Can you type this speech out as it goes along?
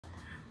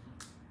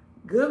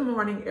Good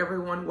morning,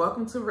 everyone.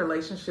 Welcome to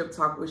Relationship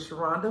Talk with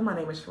Sharonda. My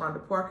name is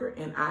Sharonda Parker,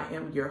 and I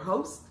am your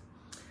host.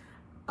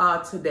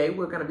 Today,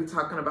 we're going to be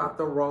talking about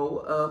the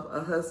role of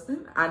a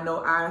husband. I know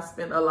I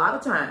spend a lot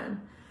of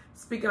time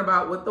speaking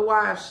about what the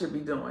wives should be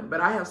doing, but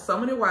I have so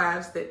many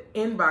wives that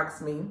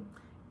inbox me,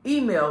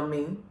 email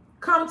me,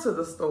 come to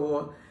the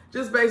store,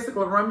 just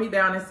basically run me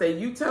down and say,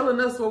 you telling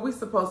us what we're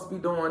supposed to be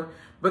doing,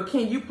 but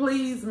can you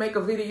please make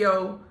a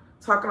video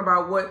talking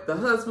about what the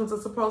husbands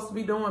are supposed to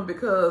be doing,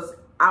 because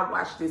I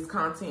watch this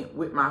content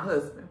with my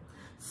husband.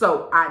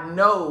 So I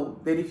know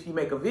that if you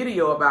make a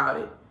video about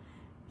it,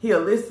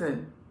 he'll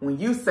listen when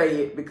you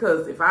say it,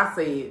 because if I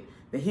say it,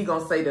 then he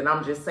gonna say that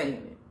I'm just saying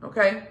it,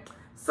 okay?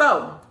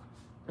 So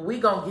we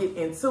gonna get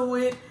into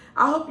it.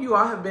 I hope you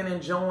all have been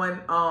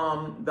enjoying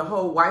the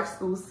whole wife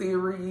school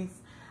series.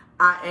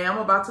 I am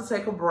about to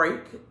take a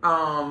break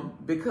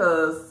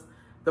because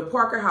the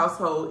Parker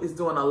household is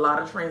doing a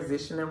lot of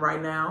transitioning right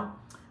now.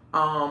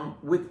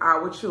 With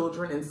our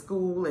children in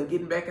school and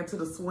getting back into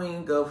the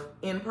swing of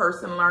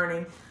in-person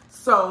learning.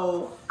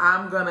 So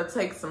I'm going to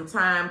take some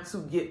time to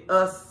get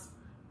us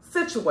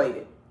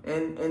situated.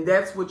 And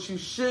that's what you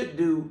should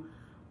do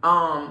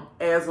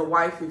as a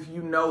wife. If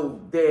you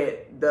know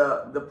that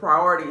the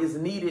priority is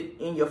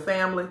needed in your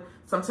family,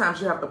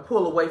 sometimes you have to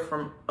pull away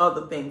from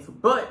other things.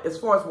 But as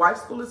far as wife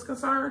school is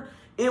concerned,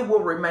 it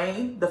will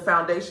remain. The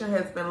foundation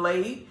has been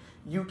laid.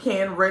 You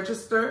can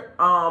register,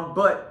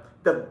 but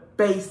the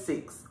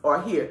basics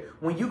are here.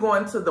 When you go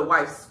into the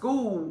wife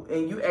school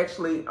and you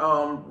actually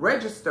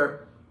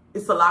register,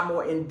 it's a lot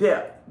more in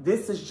depth.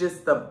 This is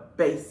just the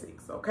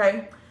basics,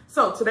 okay?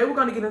 So today we're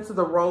going to get into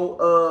the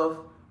role of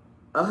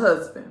a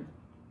husband.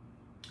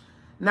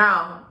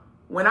 Now,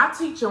 when I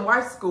teach in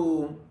wife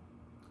school,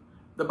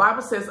 the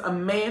Bible says a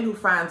man who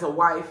finds a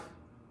wife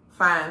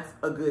finds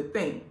a good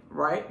thing,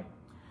 right?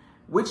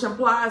 Which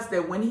implies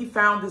that when he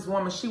found this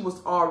woman, she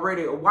was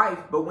already a wife.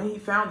 But when he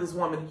found this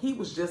woman, he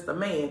was just a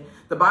man.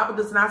 The Bible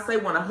does not say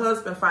when a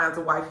husband finds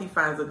a wife, he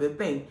finds a good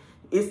thing.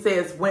 It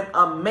says when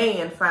a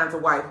man finds a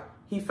wife,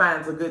 he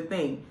finds a good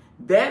thing.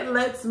 That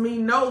lets me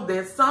know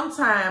that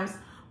sometimes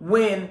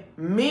when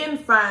men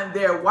find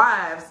their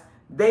wives,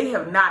 they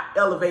have not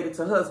elevated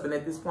to husband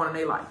at this point in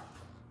their life.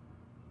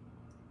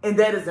 And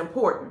that is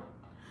important,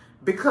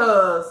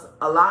 because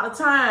a lot of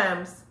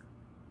times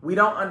we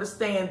don't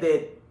understand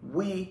that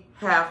we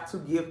have to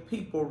give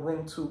people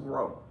room to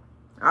grow.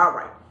 All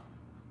right.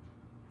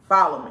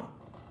 Follow me.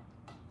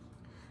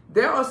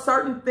 There are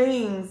certain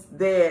things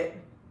that,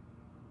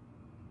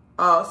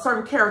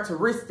 certain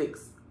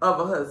characteristics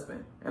of a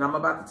husband. And I'm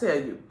about to tell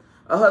you.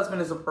 A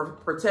husband is a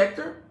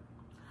protector.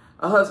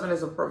 A husband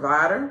is a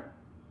provider.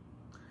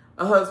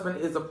 A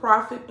husband is a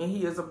prophet, and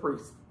he is a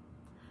priest.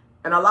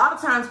 And a lot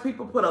of times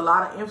people put a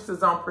lot of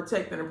emphasis on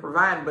protecting and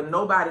providing, but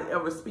nobody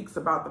ever speaks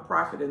about the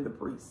prophet and the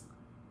priest.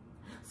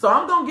 So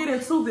I'm going to get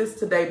into this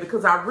today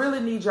because I really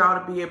need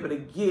y'all to be able to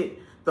get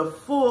the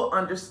full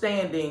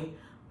understanding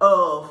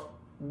of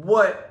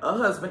what a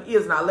husband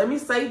is. Now, let me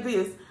say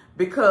this,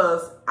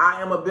 because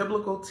I am a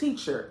biblical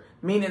teacher,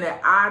 meaning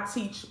that I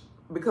teach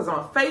because I'm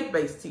a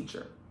faith-based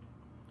teacher.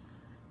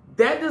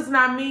 That does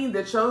not mean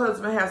that your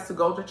husband has to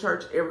go to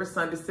church every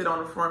Sunday, sit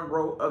on the front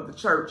row of the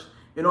church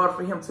in order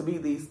for him to be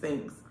these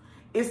things.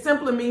 It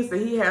simply means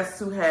that he has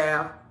to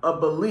have a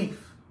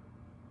belief.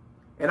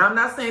 And I'm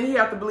not saying he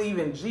has to believe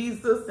in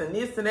Jesus and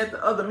this and that,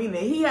 the other,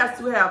 meaning he has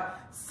to have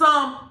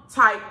some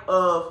type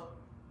of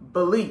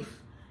belief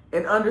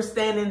and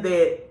understanding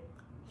that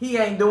he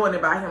ain't doing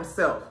it by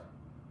himself.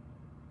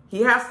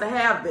 He has to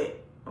have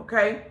that,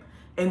 okay?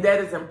 And that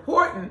is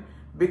important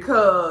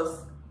because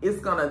it's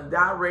going to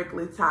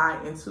directly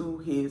tie into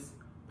his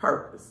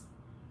purpose.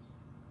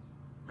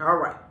 All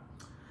right.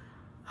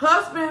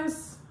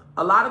 Husbands,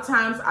 a lot of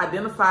times,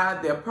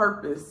 identify their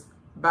purpose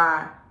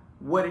by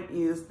what it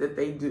is that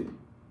they do.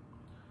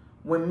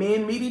 When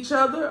men meet each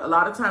other, a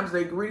lot of times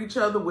they greet each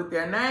other with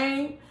their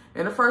name.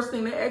 And the first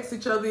thing they ask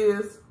each other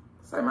is,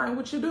 say, man,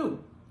 what you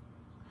do?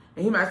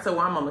 And he might say, well,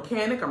 I'm a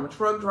mechanic, I'm a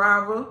truck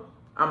driver,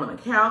 I'm an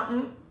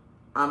accountant,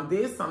 I'm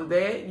this, I'm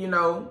that, you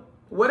know,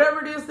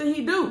 whatever it is that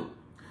he do.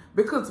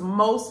 Because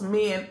most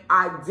men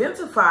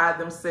identify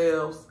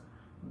themselves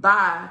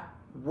by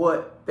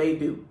what they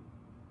do.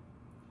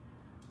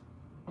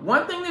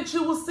 One thing that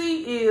you will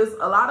see is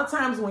a lot of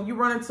times when you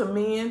run into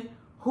men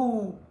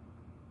who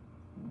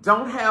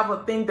don't have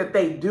a thing that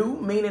they do,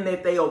 meaning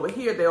that they over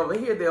here, they over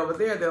here, they over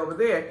there, they over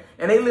there,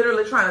 and they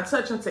literally trying to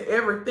touch into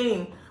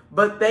everything,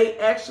 but they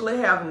actually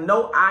have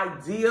no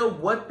idea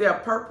what their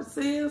purpose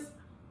is.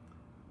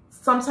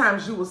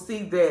 Sometimes you will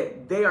see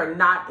that they are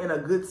not in a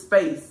good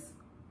space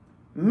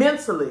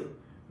mentally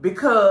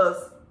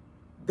because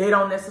they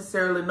don't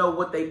necessarily know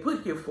what they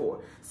put here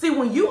for. See,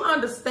 when you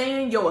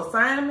understand your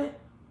assignment,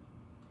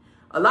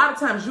 a lot of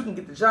times you can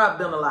get the job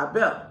done a lot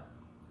better.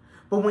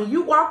 But when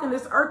you walk in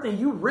this earth and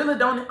you really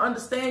don't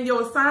understand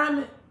your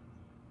assignment,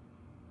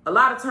 a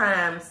lot of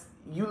times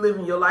you live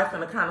in your life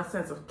in a kind of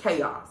sense of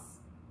chaos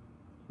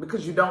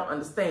because you don't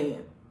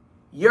understand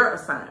your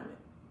assignment,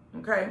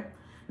 okay?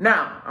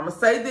 Now, I'm going to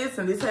say this,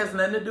 and this has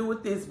nothing to do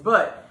with this,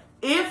 but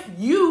If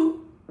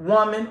you,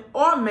 woman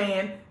or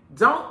man,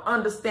 don't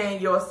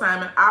understand your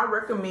assignment, I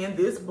recommend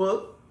this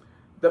book,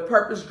 The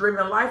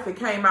Purpose-Driven Life. It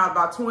came out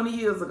about 20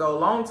 years ago, a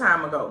long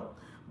time ago.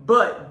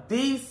 But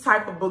these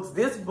type of books,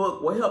 this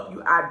book will help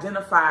you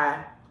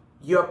identify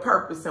your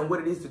purpose and what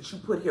it is that you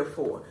put here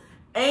for.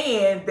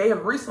 And they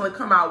have recently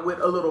come out with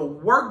a little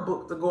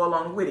workbook to go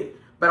along with it.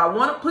 But I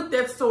want to put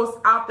that source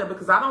out there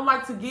because I don't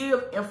like to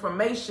give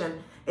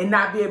information and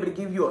not be able to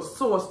give you a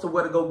source to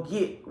where to go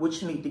get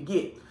what you need to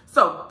get.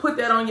 So put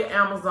that on your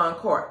Amazon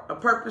cart. A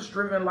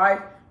Purpose-Driven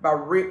Life by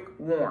Rick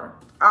Warren.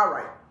 All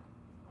right.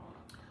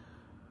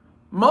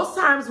 Most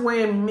times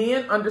when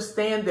men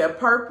understand their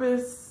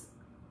purpose,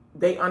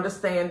 they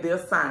understand the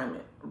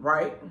assignment,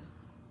 right?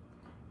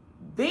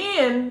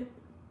 Then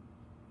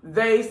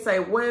they say,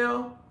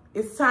 well,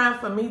 it's time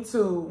for me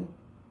to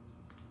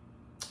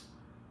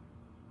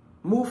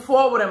move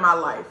forward in my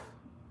life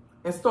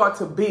and start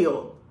to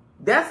build.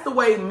 That's the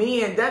way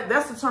men,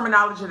 that's the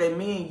terminology that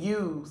men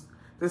use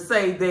to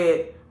say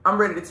that I'm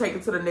ready to take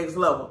it to the next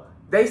level.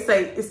 They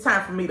say it's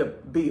time for me to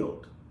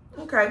build.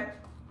 Okay,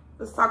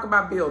 let's talk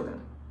about building.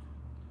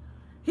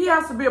 He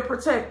has to be a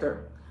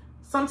protector.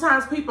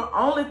 Sometimes people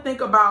only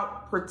think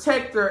about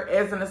protector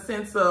as in a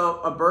sense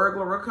of a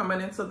burglar coming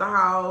into the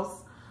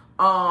house,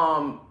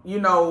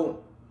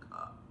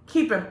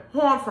 keeping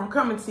harm from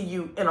coming to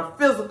you in a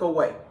physical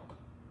way.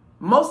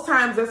 Most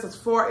times that's as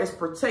far as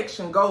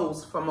protection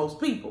goes for most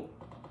people.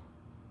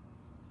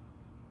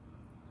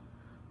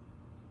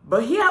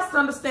 But he has to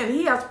understand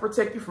he has to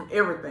protect you from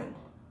everything.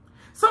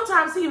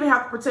 Sometimes he even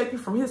has to protect you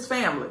from his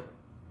family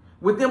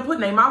with them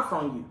putting their mouth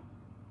on you.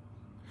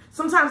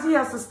 Sometimes he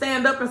has to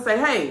stand up and say,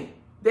 hey,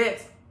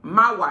 that's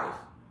my wife.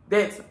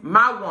 That's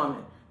my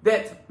woman.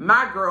 That's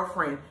my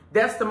girlfriend.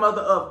 That's the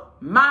mother of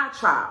my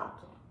child.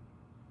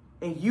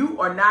 And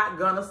you are not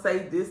going to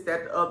say this,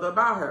 that, the other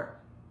about her.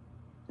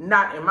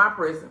 Not in my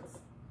presence.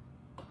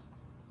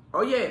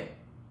 Oh, yeah.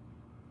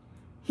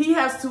 He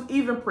has to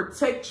even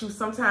protect you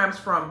sometimes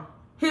from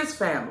his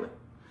family.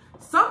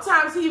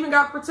 Sometimes he even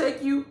got to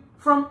protect you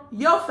from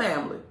your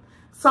family.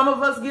 Some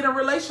of us get in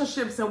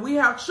relationships and we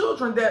have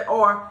children that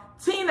are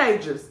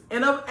teenagers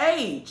and of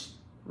age,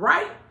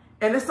 right?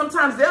 And then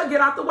sometimes they'll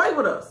get out the way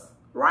with us,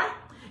 right?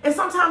 And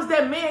sometimes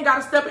that man got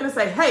to step in and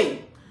say,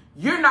 hey,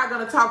 you're not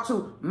going to talk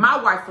to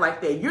my wife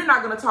like that. You're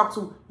not going to talk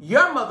to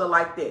your mother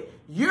like that.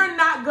 You're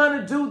not going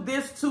to do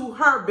this to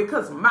her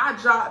because my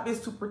job is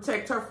to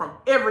protect her from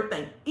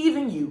everything,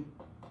 even you,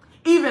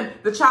 even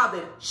the child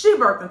that she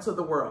birthed into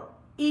the world,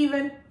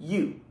 even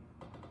you.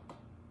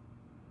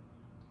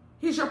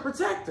 He's your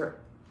protector.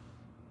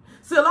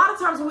 See, a lot of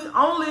times we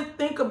only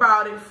think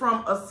about it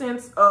from a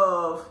sense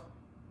of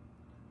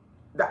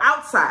the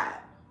outside.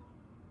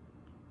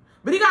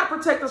 But he got to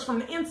protect us from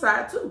the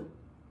inside too,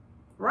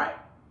 right?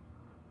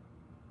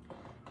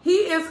 He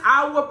is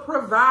our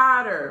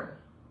provider.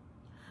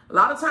 A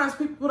lot of times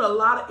people put a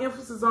lot of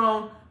emphasis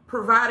on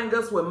providing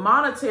us with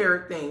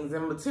monetary things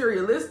and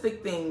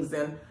materialistic things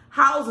and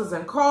houses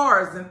and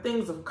cars and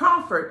things of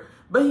comfort.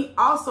 But he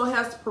also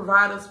has to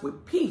provide us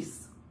with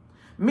peace.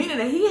 Meaning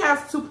that he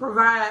has to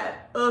provide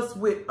us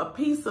with a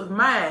peace of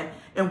mind.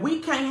 And we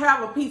can't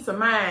have a peace of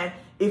mind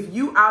if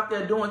you out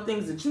there doing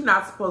things that you're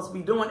not supposed to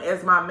be doing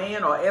as my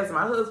man or as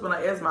my husband or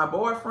as my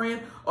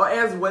boyfriend or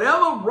as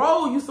whatever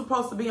role you're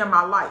supposed to be in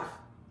my life.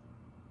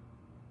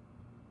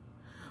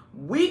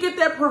 We get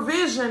that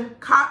provision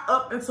caught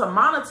up into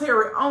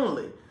monetary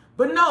only.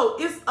 But no,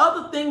 it's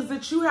other things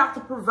that you have to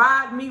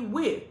provide me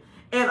with.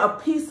 And a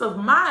peace of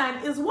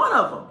mind is one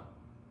of them.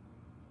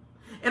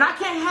 And I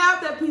can't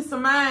have that peace of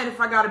mind if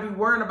I got to be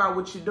worrying about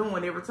what you're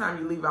doing every time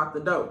you leave out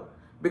the door.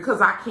 Because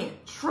I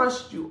can't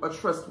trust you or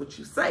trust what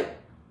you say.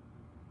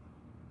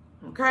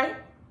 Okay?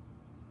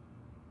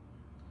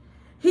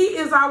 He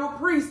is our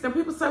priest. And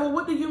people say, well,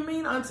 what do you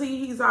mean, Auntie,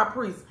 he's our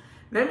priest?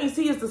 That means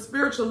he is the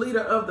spiritual leader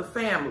of the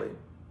family.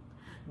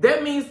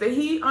 That means that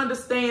he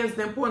understands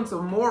the importance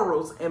of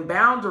morals and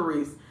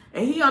boundaries.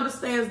 And he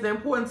understands the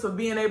importance of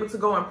being able to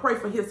go and pray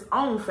for his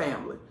own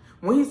family.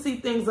 When he see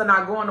things are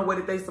not going the way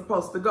that they're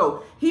supposed to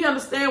go. He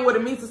understands what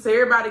it means to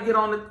say, everybody get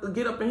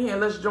up in here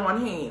and let's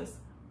join hands.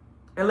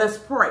 And let's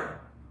pray.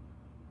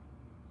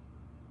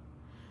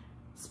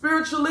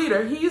 Spiritual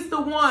leader, he's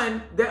the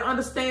one that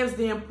understands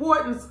the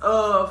importance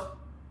of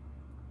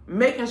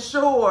making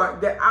sure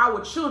that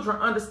our children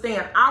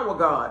understand our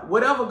God.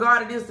 Whatever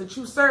God it is that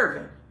you're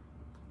serving.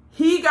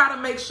 He got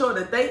to make sure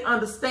that they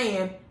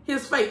understand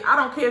his faith. I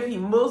don't care if he's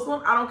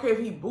Muslim. I don't care if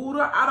he's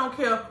Buddha. I don't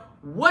care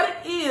what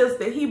it is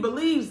that he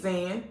believes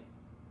in.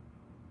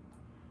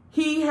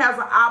 He has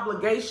an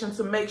obligation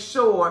to make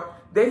sure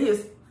that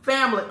his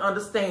family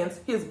understands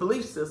his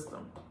belief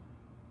system.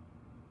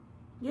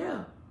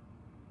 Yeah.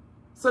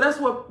 So that's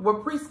where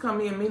priests come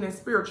in, meaning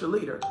spiritual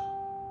leader.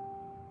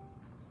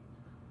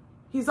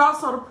 He's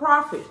also the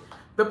prophet.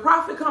 The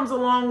prophet comes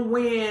along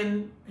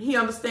when he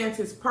understands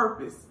his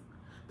purpose.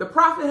 The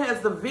prophet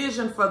has the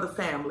vision for the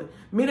family,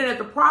 meaning that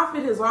the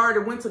prophet has already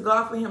went to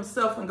God for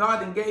himself and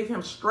God then gave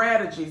him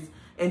strategies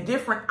and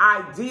different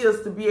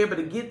ideas to be able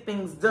to get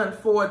things done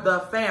for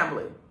the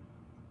family.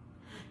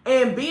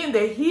 And being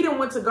that he didn't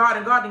went to God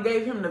and God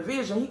gave him the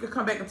vision, he could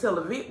come back and tell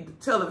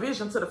the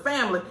vision to the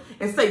family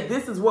and say,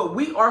 this is what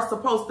we are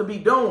supposed to be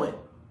doing.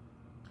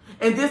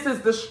 And this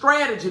is the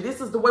strategy.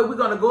 This is the way we're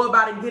going to go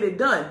about it and get it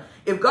done.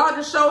 If God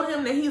just showed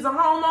him that he's a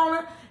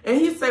homeowner and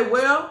he say,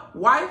 well,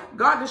 wife,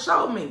 God just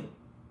showed me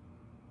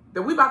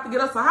that we about to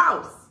get us a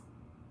house.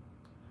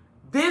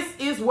 This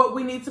is what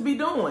we need to be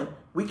doing.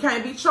 We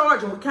can't be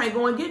charging. We can't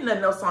go and get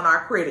nothing else on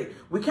our credit.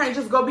 We can't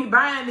just go be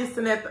buying this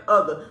and that the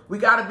other. We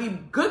got to be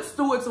good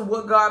stewards of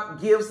what God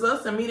gives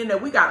us, and meaning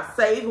that we got to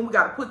save and we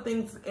got to put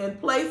things in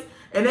place.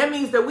 And that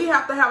means that we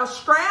have to have a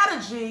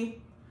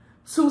strategy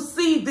to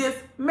see this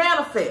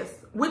manifest,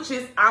 which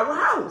is our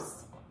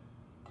house.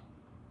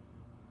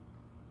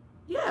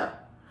 Yeah.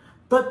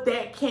 But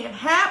that can't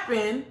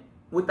happen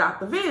without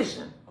the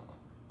vision.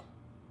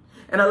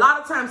 And a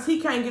lot of times he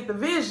can't get the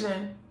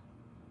vision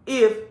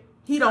if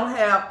he don't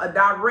have a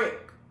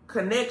direct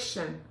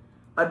connection,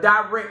 a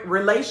direct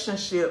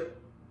relationship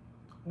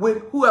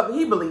with whoever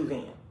he believes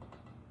in.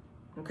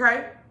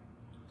 Okay?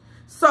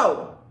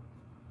 So,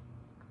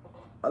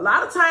 a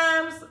lot of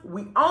times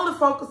we only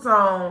focus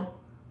on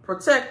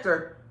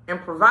protector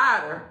and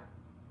provider,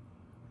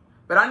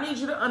 but I need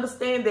you to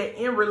understand that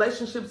in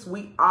relationships,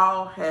 we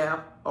all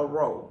have a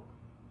role.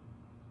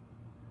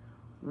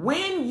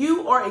 When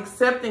you are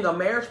accepting a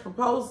marriage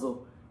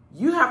proposal,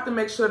 you have to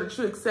make sure that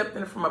you're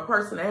accepting it from a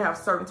person that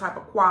has certain type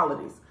of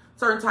qualities,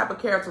 certain type of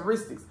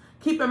characteristics.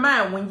 Keep in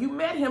mind, when you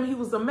met him, he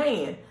was a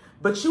man,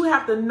 but you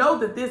have to know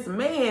that this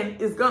man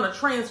is going to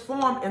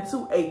transform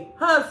into a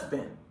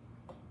husband.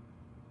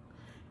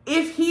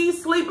 If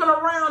he's sleeping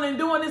around and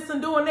doing this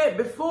and doing that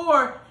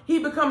before he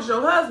becomes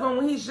your husband,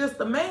 when he's just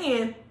a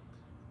man,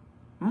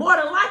 more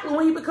than likely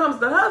when he becomes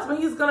the husband,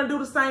 he's going to do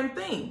the same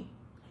thing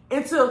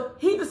until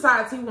he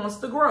decides he wants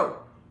to grow.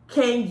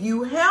 Can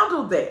you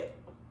handle that?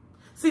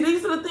 See,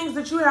 these are the things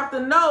that you have to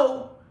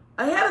know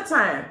ahead of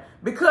time,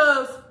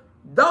 because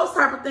those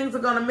type of things are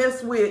going to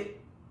mess with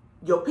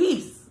your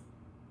peace.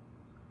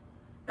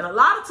 And a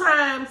lot of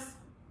times,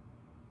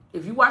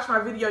 if you watch my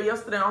video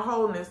yesterday on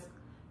wholeness,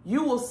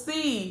 you will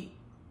see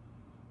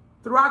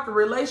throughout the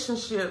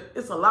relationship,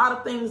 it's a lot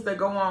of things that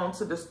go on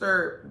to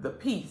disturb the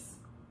peace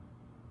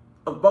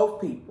of both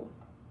people.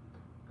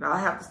 Now, I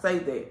have to say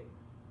that.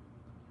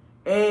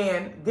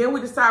 And then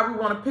we decide we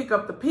want to pick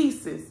up the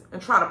pieces and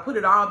try to put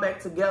it all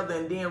back together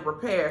and then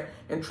repair.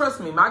 And trust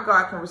me, my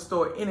God can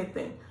restore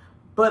anything.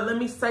 But let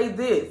me say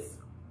this.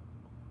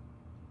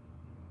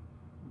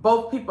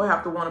 Both people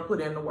have to want to put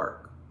in the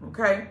work,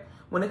 okay?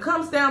 When it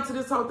comes down to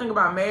this whole thing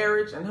about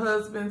marriage and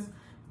husbands,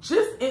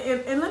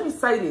 and let me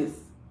say this.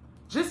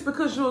 Just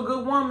because you're a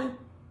good woman,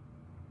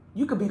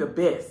 you could be the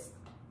best.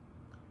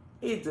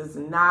 It does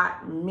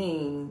not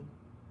mean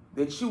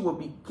that you will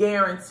be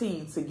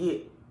guaranteed to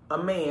get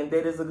a man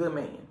that is a good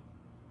man.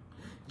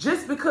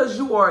 Just because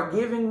you are a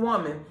giving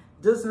woman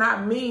does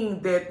not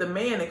mean that the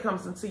man that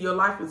comes into your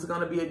life is going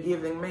to be a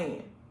giving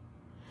man.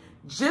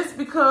 Just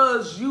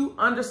because you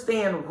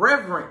understand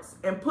reverence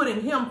and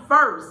putting him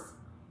first,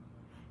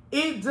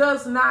 it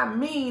does not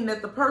mean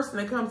that the person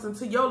that comes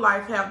into your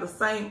life have the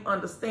same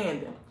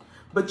understanding.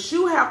 But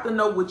you have to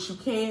know what you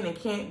can and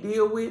can't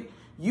deal with.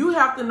 You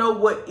have to know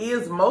what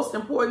is most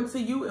important to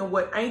you and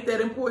what ain't that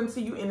important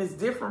to you. And it's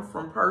different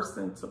from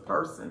person to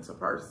person to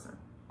person.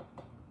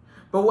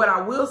 But what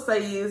I will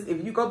say is,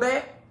 if you go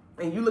back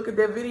and you look at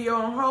that video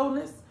on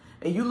wholeness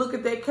and you look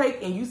at that cake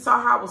and you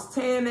saw how I was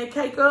tearing that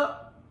cake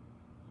up,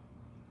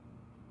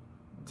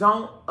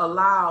 don't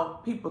allow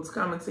people to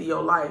come into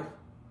your life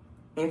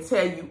and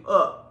tear you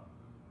up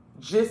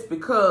just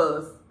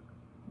because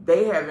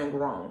they haven't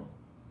grown.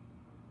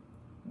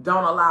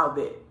 Don't allow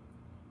that.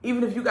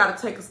 Even if you got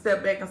to take a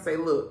step back and say,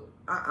 look,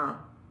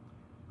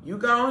 you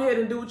go ahead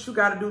and do what you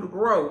got to do to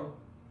grow,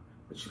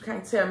 but you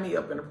can't tear me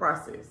up in the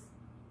process.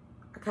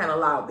 I can't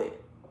allow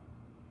that.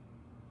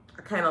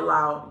 I can't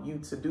allow you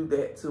to do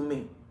that to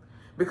me.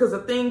 Because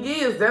the thing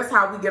is, that's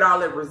how we get all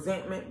that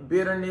resentment,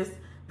 bitterness.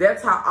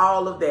 That's how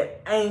all of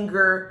that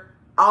anger,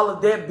 all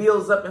of that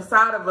builds up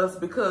inside of us,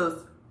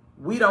 because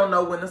we don't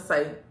know when to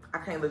say, I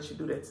can't let you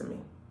do that to me.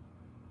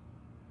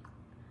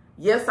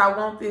 Yes, I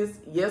want this.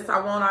 Yes,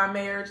 I want our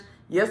marriage.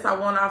 Yes, I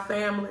want our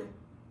family,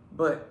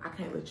 but I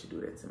can't let you do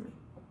that to me.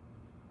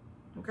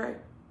 Okay?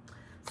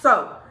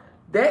 So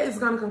that is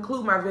going to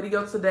conclude my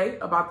video today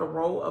about the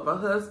role of a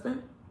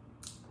husband.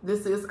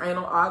 This is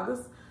Anal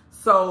August.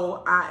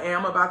 So I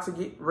am about to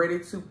get ready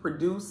to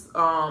produce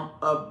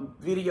a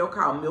video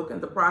called Milking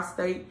the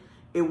Prostate.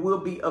 It will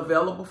be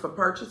available for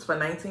purchase for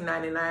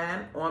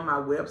 $19.99 on my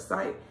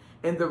website.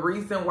 And the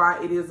reason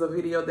why it is a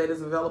video that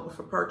is available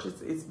for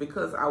purchase is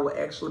because I will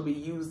actually be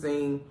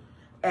using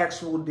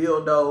actual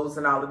dildos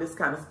and all of this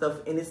kind of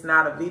stuff. And it's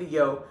not a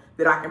video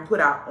that I can put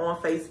out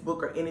on Facebook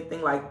or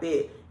anything like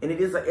that. And it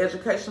is an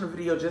educational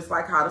video, just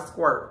like how to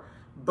squirt.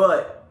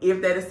 But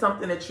if that is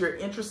something that you're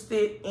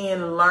interested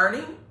in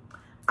learning,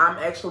 I'm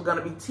actually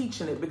going to be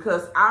teaching it,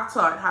 because I've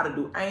taught how to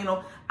do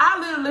anal. I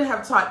literally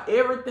have taught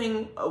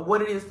everything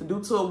what it is to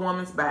do to a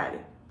woman's body.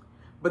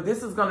 But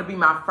this is going to be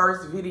my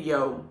first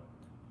video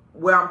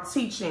where I'm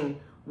teaching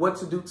what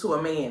to do to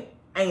a man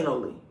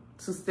anally,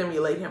 to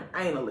stimulate him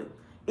anally.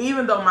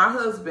 Even though my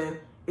husband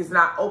is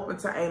not open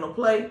to anal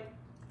play,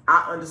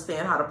 I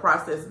understand how the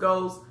process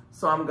goes,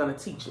 so I'm going to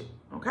teach it,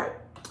 okay?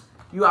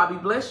 You all be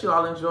blessed. You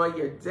all enjoy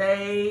your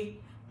day.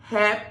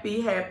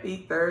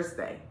 Happy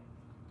Thursday.